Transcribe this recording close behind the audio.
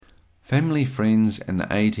Family, friends, and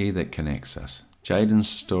the AT that connects us. Jayden's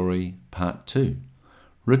story, part 2.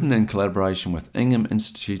 Written in collaboration with Ingham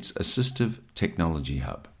Institute's Assistive Technology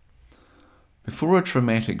Hub. Before a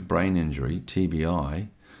traumatic brain injury, TBI,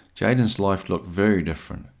 Jayden's life looked very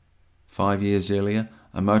different. 5 years earlier,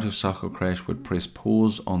 a motorcycle crash would press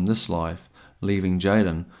pause on this life, leaving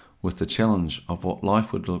Jayden with the challenge of what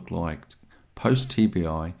life would look like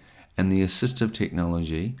post-TBI and the assistive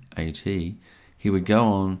technology, AT, he would go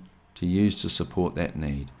on to use to support that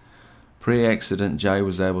need. Pre-accident, Jay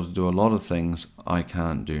was able to do a lot of things I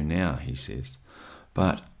can't do now, he says.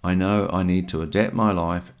 But I know I need to adapt my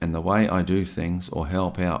life and the way I do things or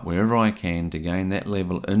help out wherever I can to gain that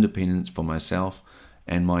level of independence for myself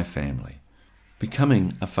and my family.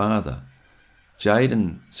 Becoming a father.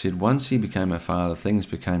 Jayden said once he became a father, things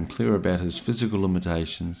became clear about his physical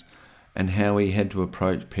limitations and how he had to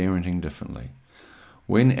approach parenting differently.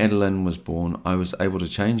 When Adeline was born, I was able to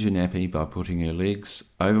change her nappy by putting her legs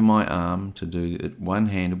over my arm to do it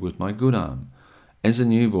one-handed with my good arm. As a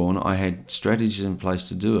newborn, I had strategies in place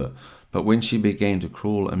to do it, but when she began to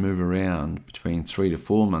crawl and move around between 3 to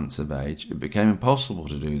 4 months of age, it became impossible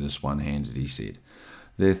to do this one-handed, he said.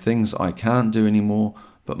 There are things I can't do anymore,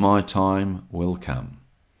 but my time will come.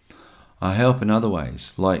 I help in other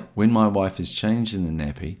ways, like when my wife is changing the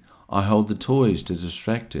nappy, I hold the toys to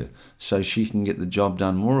distract her so she can get the job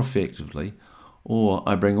done more effectively, or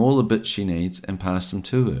I bring all the bits she needs and pass them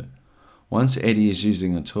to her. Once Eddie is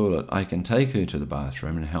using a toilet, I can take her to the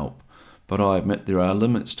bathroom and help, but I admit there are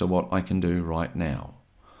limits to what I can do right now.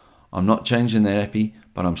 I'm not changing the nappy,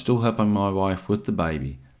 but I'm still helping my wife with the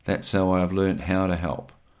baby. That's how I have learnt how to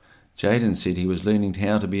help. Jayden said he was learning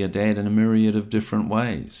how to be a dad in a myriad of different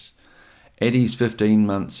ways. Eddie's 15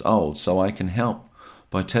 months old, so I can help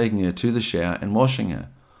by taking her to the shower and washing her.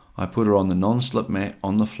 I put her on the non-slip mat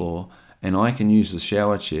on the floor, and I can use the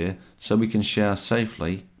shower chair so we can shower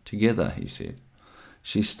safely together, he said.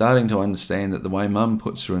 She's starting to understand that the way Mum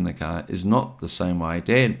puts her in the car is not the same way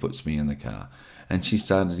Dad puts me in the car, and she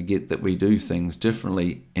started to get that we do things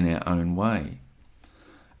differently in our own way.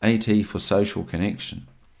 AT for social connection.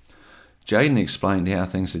 Jayden explained how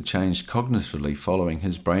things had changed cognitively following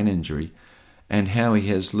his brain injury and how he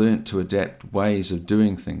has learnt to adapt ways of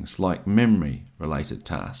doing things like memory-related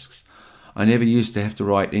tasks. I never used to have to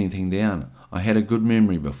write anything down. I had a good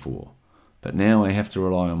memory before, but now I have to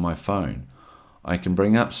rely on my phone. I can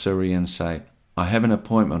bring up Siri and say, I have an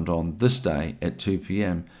appointment on this day at 2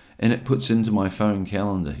 p.m, and it puts into my phone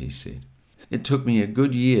calendar, he said. It took me a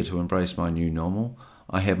good year to embrace my new normal.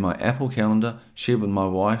 I have my Apple calendar shared with my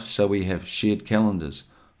wife, so we have shared calendars.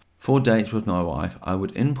 For dates with my wife, I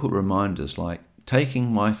would input reminders like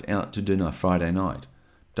taking wife out to dinner Friday night.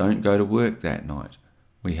 Don't go to work that night.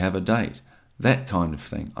 We have a date. That kind of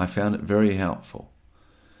thing. I found it very helpful.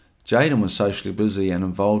 Jayden was socially busy and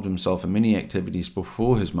involved himself in many activities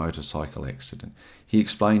before his motorcycle accident. He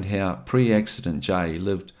explained how pre-accident Jay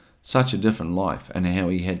lived such a different life and how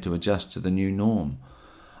he had to adjust to the new norm.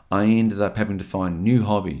 I ended up having to find new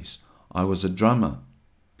hobbies. I was a drummer,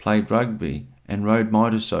 played rugby, and rode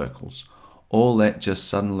motorcycles. All that just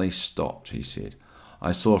suddenly stopped, he said.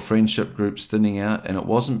 I saw friendship groups thinning out, and it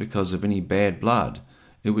wasn't because of any bad blood.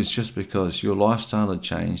 It was just because your lifestyle had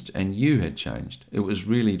changed and you had changed. It was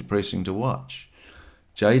really depressing to watch.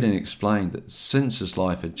 Jayden explained that since his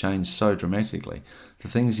life had changed so dramatically, the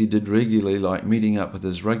things he did regularly, like meeting up with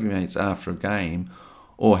his rugby mates after a game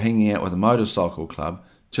or hanging out with a motorcycle club,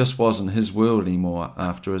 just wasn't his world anymore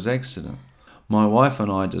after his accident. My wife and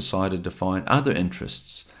I decided to find other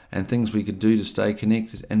interests and things we could do to stay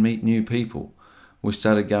connected and meet new people. We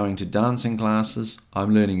started going to dancing classes.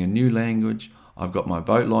 I'm learning a new language. I've got my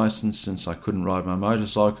boat license since I couldn't ride my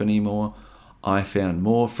motorcycle anymore. I found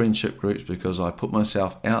more friendship groups because I put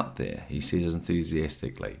myself out there, he said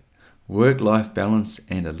enthusiastically. Work-life balance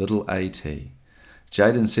and a little AT.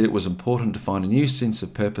 Jayden said it was important to find a new sense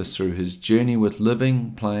of purpose through his journey with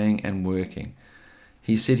living, playing and working.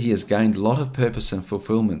 He said he has gained a lot of purpose and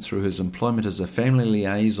fulfillment through his employment as a family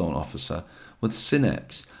liaison officer with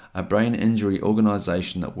Synapse, a brain injury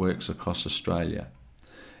organisation that works across Australia.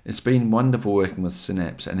 It's been wonderful working with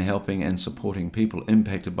Synapse and helping and supporting people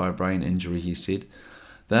impacted by brain injury, he said.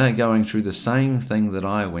 They are going through the same thing that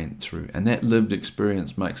I went through, and that lived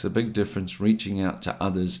experience makes a big difference reaching out to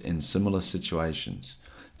others in similar situations.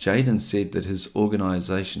 Jayden said that his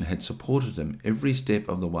organisation had supported him every step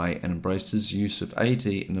of the way and embraced his use of AT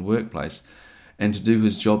in the workplace and to do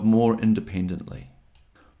his job more independently.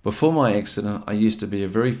 Before my accident, I used to be a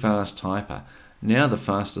very fast typer Now the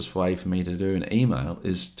fastest way for me to do an email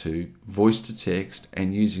is to voice to text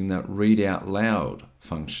and using the read out loud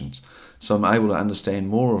functions. So I'm able to understand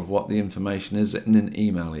more of what the information is in an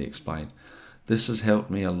email, he explained. This has helped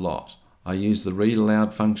me a lot. I use the read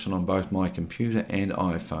aloud function on both my computer and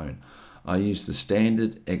iPhone. I use the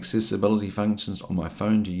standard accessibility functions on my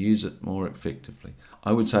phone to use it more effectively.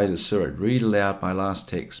 I would say to Siri, read aloud my last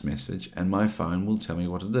text message and my phone will tell me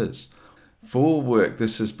what it is. For work,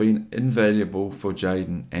 this has been invaluable for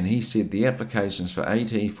Jayden, and he said the applications for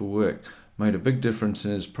AT for work made a big difference in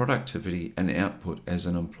his productivity and output as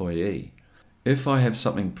an employee. If I have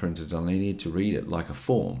something printed and I need to read it like a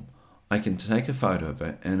form, I can take a photo of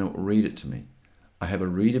it and it will read it to me. I have a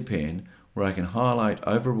reader pen where I can highlight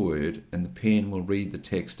over a word and the pen will read the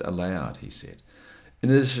text aloud, he said. In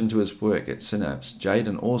addition to his work at Synapse,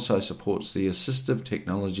 Jayden also supports the Assistive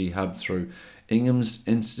Technology Hub through Ingham's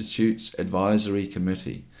Institute's Advisory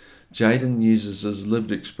Committee. Jayden uses his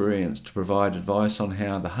lived experience to provide advice on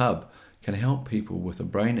how the Hub can help people with a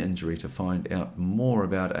brain injury to find out more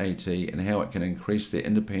about AT and how it can increase their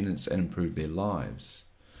independence and improve their lives.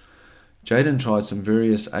 Jayden tried some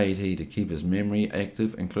various AT to keep his memory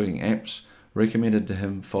active, including apps recommended to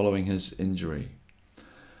him following his injury.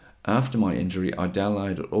 After my injury, I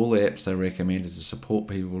downloaded all the apps they recommended to support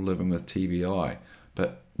people living with TBI,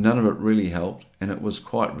 but none of it really helped, and it was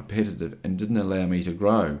quite repetitive and didn't allow me to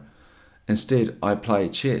grow. Instead, I play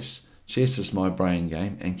chess. Chess is my brain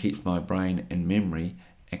game and keeps my brain and memory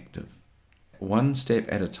active. One step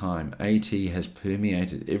at a time, AT has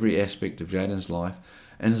permeated every aspect of Jayden's life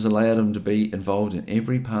and has allowed him to be involved in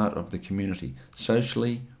every part of the community,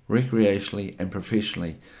 socially, recreationally and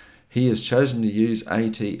professionally. He has chosen to use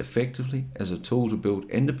AT effectively as a tool to build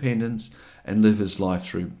independence and live his life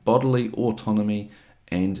through bodily autonomy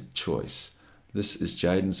and choice. This is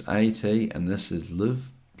Jayden's AT, and this is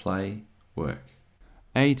Live, Play, Work.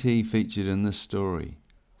 AT featured in this story: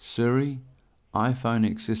 Siri, iPhone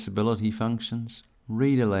accessibility functions,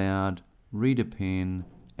 read aloud, reader pen,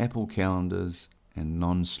 Apple calendars, and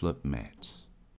non-slip mats.